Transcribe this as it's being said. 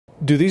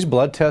Do these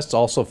blood tests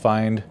also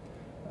find,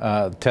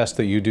 tests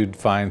that you do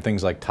find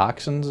things like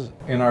toxins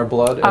in our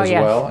blood as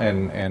yes. well?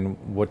 And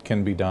what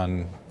can be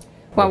done?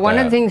 Well, one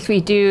of the things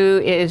we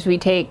do is we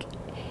take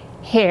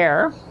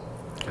hair,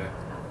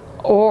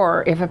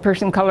 or if a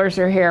person colors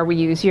their hair, we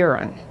use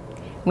urine.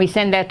 We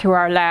send that to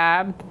our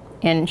lab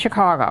in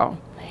Chicago,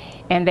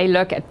 and they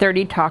look at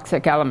 30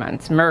 toxic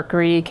elements: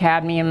 mercury,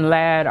 cadmium,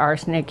 lead,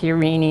 arsenic,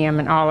 uranium,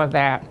 and all of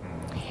that.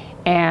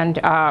 And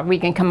we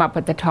can come up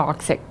with the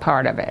toxic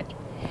part of it.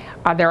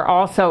 There are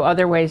also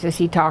other ways to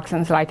see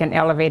toxins, like an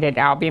elevated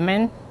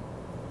albumin.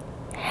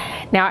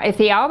 Now, if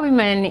the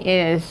albumin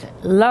is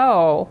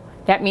low,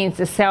 that means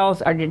the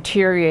cells are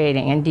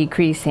deteriorating and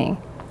decreasing.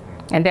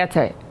 And that's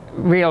a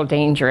real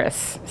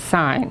dangerous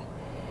sign.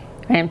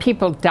 And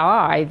people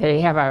die, they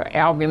have an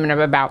albumin of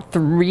about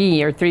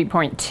 3 or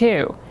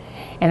 3.2,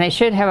 and they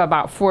should have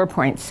about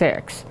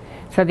 4.6.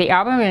 So the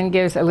albumin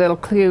gives a little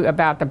clue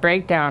about the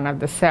breakdown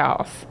of the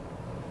cells.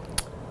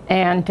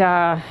 And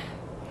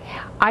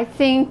I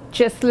think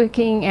just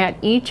looking at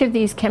each of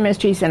these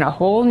chemistries in a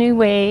whole new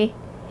way,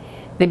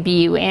 the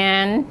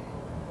BUN,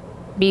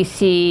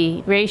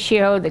 BC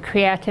ratio, the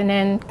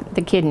creatinine,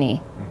 the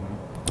kidney,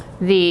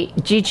 the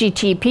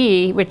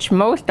GGTP, which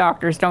most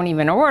doctors don't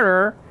even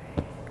order,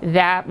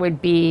 that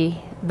would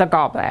be the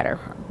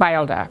gallbladder,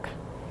 bile duct.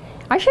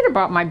 I should have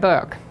brought my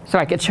book so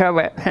I could show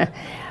it.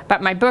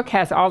 But my book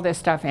has all this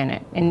stuff in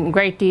it in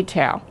great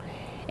detail.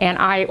 And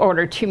I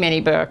ordered too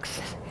many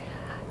books.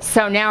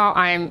 So now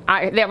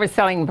they were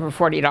selling them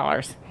for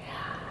 $40.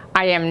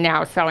 I am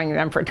now selling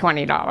them for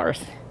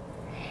 $20.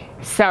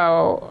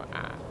 So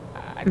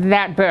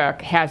that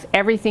book has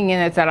everything in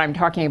it that I'm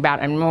talking about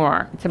and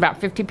more. It's about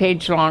 50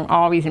 pages long,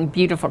 always in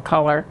beautiful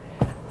color,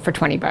 for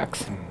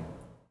 $20.